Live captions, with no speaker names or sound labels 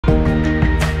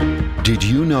Did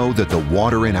you know that the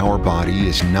water in our body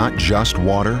is not just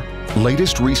water?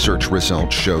 Latest research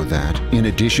results show that, in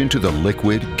addition to the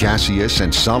liquid, gaseous,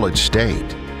 and solid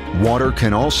state, water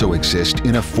can also exist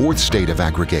in a fourth state of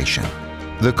aggregation,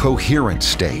 the coherent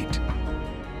state.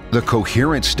 The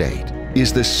coherent state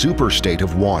is the superstate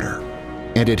of water,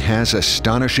 and it has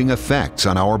astonishing effects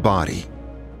on our body.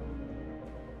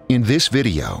 In this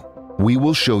video, we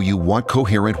will show you what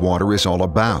coherent water is all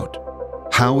about,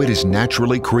 how it is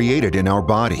naturally created in our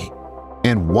body,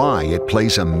 and why it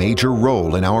plays a major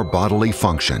role in our bodily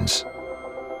functions.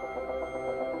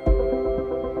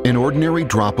 An ordinary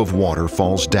drop of water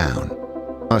falls down.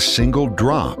 A single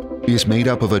drop is made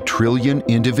up of 1 trillion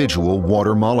individual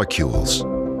water molecules.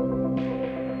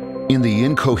 In the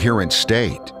incoherent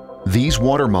state, these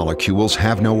water molecules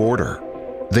have no order.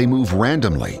 They move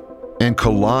randomly and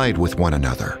collide with one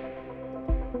another.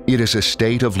 It is a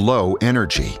state of low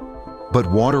energy. But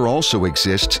water also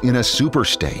exists in a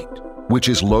superstate, which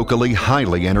is locally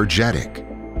highly energetic,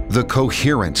 the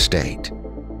coherent state.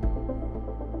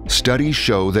 Studies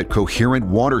show that coherent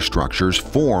water structures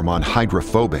form on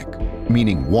hydrophobic,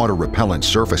 meaning water-repellent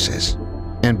surfaces,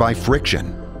 and by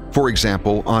friction, for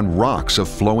example on rocks of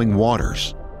flowing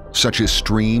waters, such as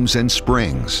streams and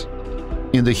springs.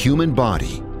 In the human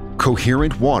body,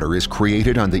 coherent water is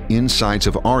created on the insides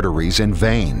of arteries and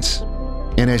veins.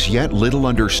 An as yet little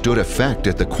understood effect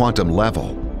at the quantum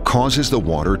level causes the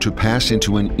water to pass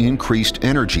into an increased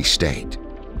energy state.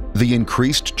 The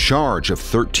increased charge of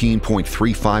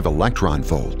 13.35 electron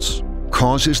volts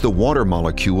causes the water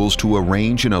molecules to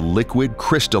arrange in a liquid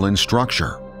crystalline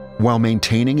structure while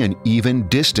maintaining an even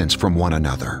distance from one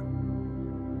another.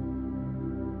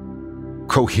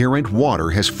 Coherent water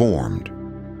has formed.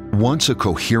 Once a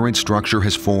coherent structure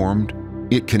has formed,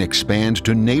 it can expand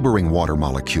to neighboring water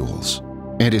molecules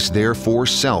and is therefore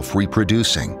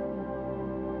self-reproducing.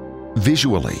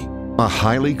 Visually, a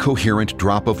highly coherent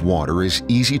drop of water is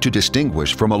easy to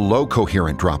distinguish from a low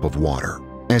coherent drop of water,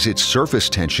 as its surface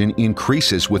tension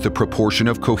increases with the proportion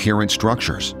of coherent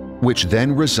structures, which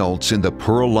then results in the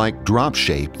pearl-like drop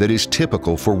shape that is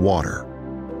typical for water.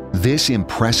 This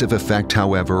impressive effect,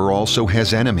 however, also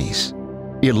has enemies.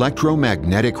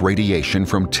 Electromagnetic radiation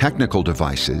from technical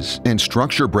devices and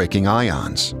structure-breaking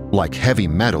ions, like heavy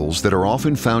metals that are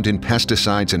often found in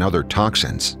pesticides and other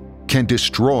toxins, can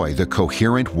destroy the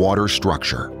coherent water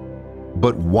structure.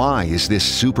 But why is this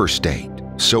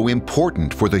superstate so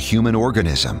important for the human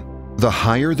organism? The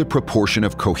higher the proportion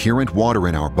of coherent water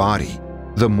in our body,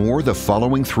 the more the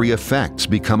following 3 effects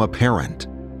become apparent: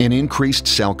 an increased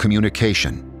cell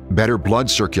communication, better blood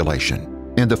circulation,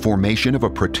 and the formation of a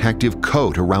protective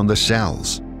coat around the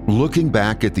cells. Looking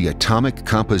back at the atomic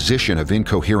composition of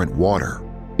incoherent water,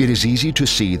 it is easy to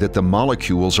see that the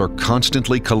molecules are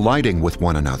constantly colliding with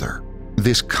one another.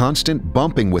 This constant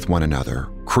bumping with one another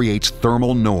creates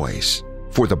thermal noise.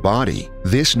 For the body,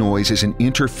 this noise is an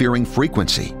interfering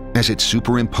frequency as it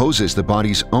superimposes the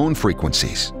body's own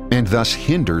frequencies and thus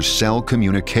hinders cell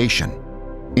communication.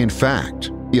 In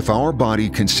fact, if our body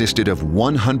consisted of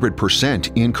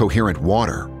 100% incoherent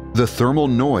water, the thermal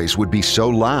noise would be so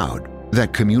loud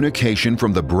that communication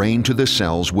from the brain to the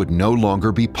cells would no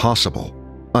longer be possible.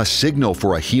 A signal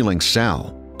for a healing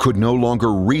cell could no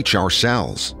longer reach our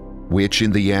cells, which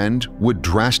in the end would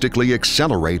drastically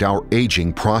accelerate our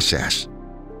aging process.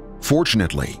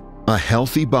 Fortunately, a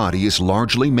healthy body is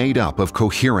largely made up of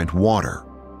coherent water.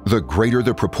 The greater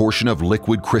the proportion of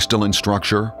liquid crystalline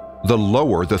structure, the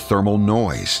lower the thermal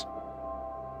noise.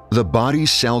 The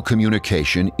body's cell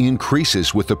communication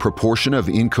increases with the proportion of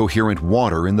incoherent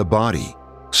water in the body,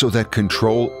 so that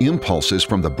control impulses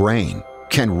from the brain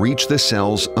can reach the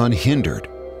cells unhindered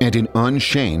and in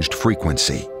unchanged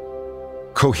frequency.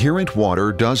 Coherent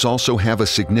water does also have a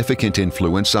significant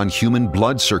influence on human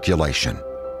blood circulation,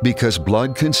 because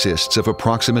blood consists of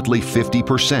approximately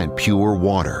 50% pure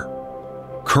water.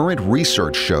 Current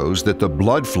research shows that the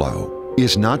blood flow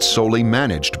is not solely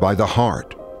managed by the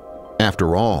heart.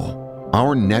 After all,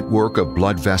 our network of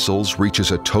blood vessels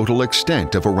reaches a total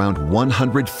extent of around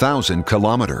 100,000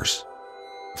 kilometers.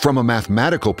 From a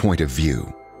mathematical point of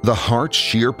view, the heart's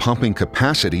sheer pumping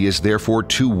capacity is therefore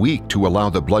too weak to allow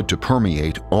the blood to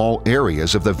permeate all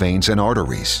areas of the veins and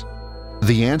arteries.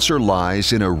 The answer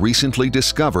lies in a recently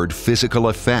discovered physical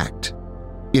effect.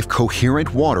 If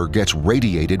coherent water gets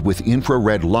radiated with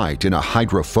infrared light in a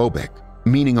hydrophobic,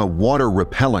 meaning a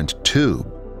water-repellent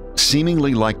tube,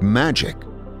 seemingly like magic,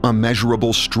 a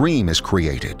measurable stream is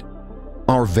created.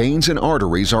 Our veins and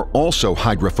arteries are also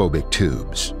hydrophobic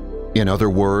tubes. In other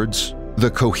words, the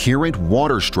coherent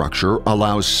water structure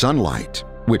allows sunlight,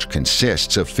 which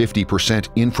consists of 50%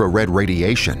 infrared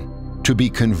radiation, to be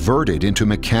converted into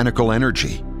mechanical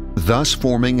energy, thus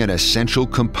forming an essential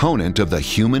component of the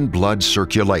human blood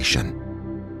circulation.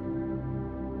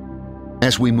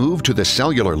 As we move to the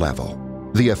cellular level,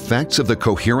 the effects of the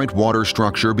coherent water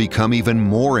structure become even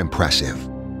more impressive.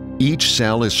 Each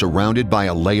cell is surrounded by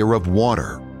a layer of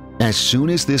water. As soon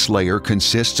as this layer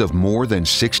consists of more than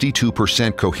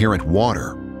 62% coherent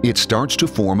water, it starts to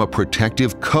form a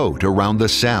protective coat around the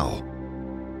cell.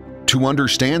 To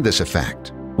understand this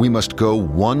effect, we must go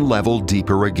one level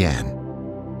deeper again.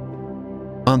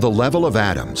 On the level of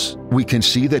atoms, we can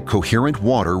see that coherent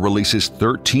water releases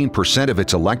 13% of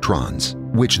its electrons,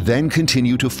 which then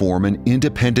continue to form an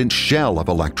independent shell of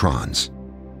electrons.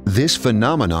 This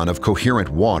phenomenon of coherent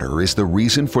water is the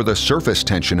reason for the surface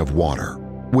tension of water,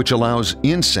 which allows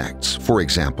insects, for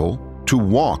example, to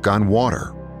walk on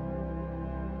water.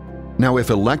 Now, if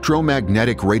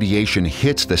electromagnetic radiation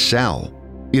hits the cell,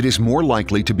 it is more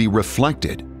likely to be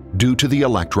reflected due to the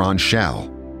electron shell.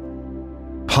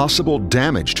 Possible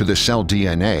damage to the cell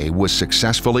DNA was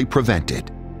successfully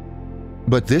prevented.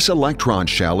 But this electron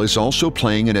shell is also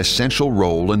playing an essential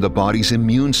role in the body's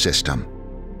immune system.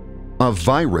 A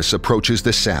virus approaches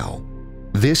the cell.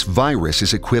 This virus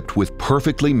is equipped with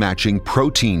perfectly matching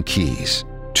protein keys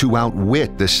to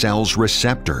outwit the cell's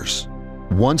receptors.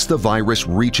 Once the virus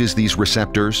reaches these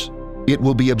receptors, it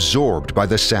will be absorbed by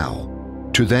the cell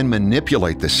to then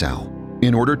manipulate the cell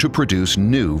in order to produce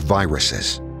new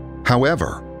viruses.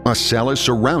 However, a cell is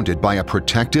surrounded by a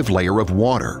protective layer of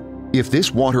water. If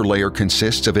this water layer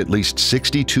consists of at least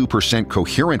 62%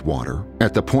 coherent water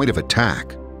at the point of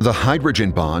attack, the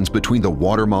hydrogen bonds between the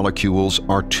water molecules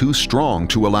are too strong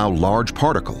to allow large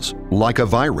particles, like a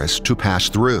virus, to pass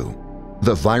through.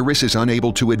 The virus is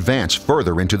unable to advance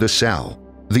further into the cell.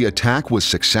 The attack was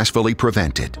successfully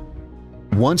prevented.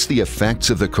 Once the effects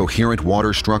of the coherent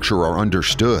water structure are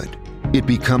understood, it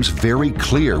becomes very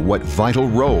clear what vital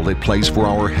role it plays for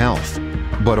our health,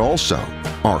 but also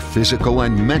our physical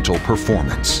and mental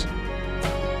performance.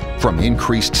 From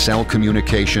increased cell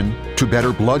communication to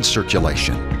better blood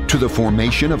circulation to the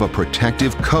formation of a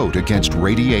protective coat against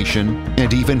radiation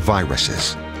and even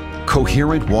viruses,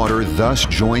 coherent water thus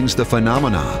joins the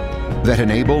phenomena that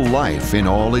enable life in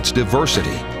all its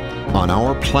diversity on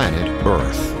our planet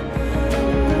Earth.